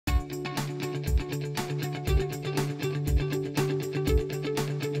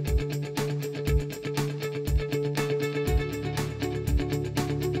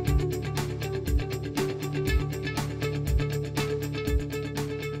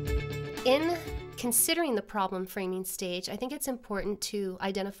In considering the problem framing stage, I think it's important to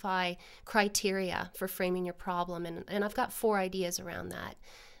identify criteria for framing your problem, and I've got 4 ideas around that.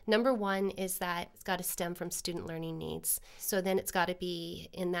 Number 1 is that it's got to stem from student learning needs. So then it's got to be,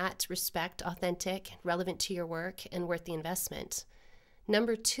 in that respect, authentic, relevant to your work, and worth the investment.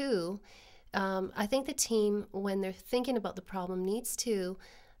 Number 2, I think the team, when they're thinking about the problem, needs to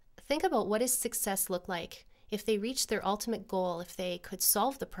think about what does success look like. If they reach their ultimate goal, if they could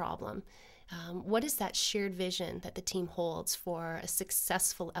solve the problem, what is that shared vision that the team holds for a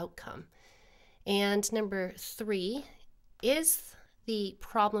successful outcome? And number 3, is the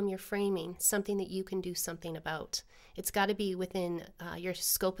problem you're framing something that you can do something about? It's got to be within your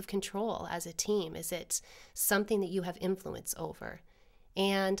scope of control as a team. Is it something that you have influence over?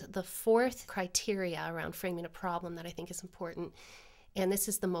 And the 4th criteria around framing a problem that I think is important, and this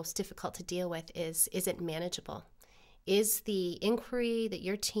is the most difficult to deal with, is it manageable? Is the inquiry that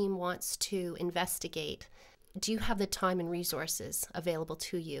your team wants to investigate, do you have the time and resources available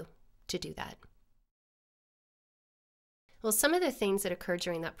to you to do that? Well, some of the things that occur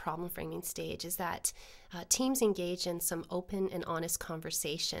during that problem framing stage is that teams engage in some open and honest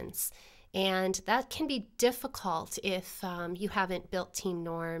conversations. And that can be difficult if you haven't built team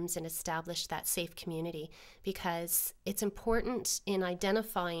norms and established that safe community, because it's important in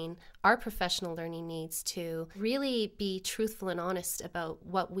identifying our professional learning needs to really be truthful and honest about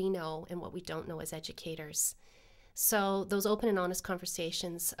what we know and what we don't know as educators. So those open and honest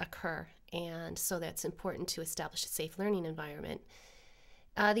conversations occur, and so that's important to establish a safe learning environment.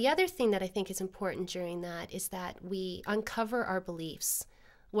 The other thing that I think is important during that is that we uncover our beliefs.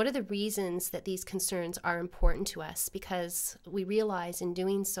 What are the reasons that these concerns are important to us? Because we realize in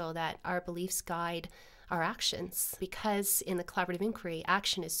doing so that our beliefs guide our actions. Because in the collaborative inquiry,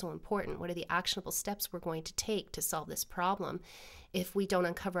 action is so important. What are the actionable steps we're going to take to solve this problem? If we don't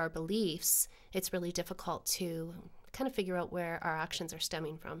uncover our beliefs, it's really difficult to kind of figure out where our actions are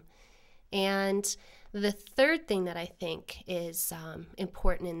stemming from. And the 3rd thing that I think is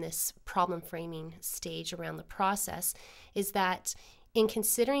important in this problem framing stage around the process is that in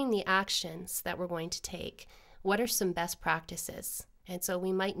considering the actions that we're going to take, what are some best practices? And so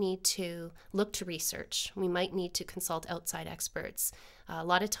we might need to look to research. We might need to consult outside experts. A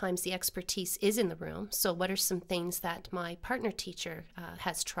lot of times the expertise is in the room. So what are some things that my partner teacher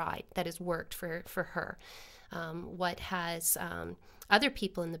has tried that has worked for her? What has other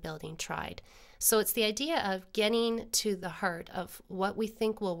people in the building tried? So it's the idea of getting to the heart of what we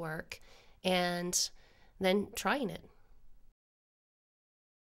think will work and then trying it.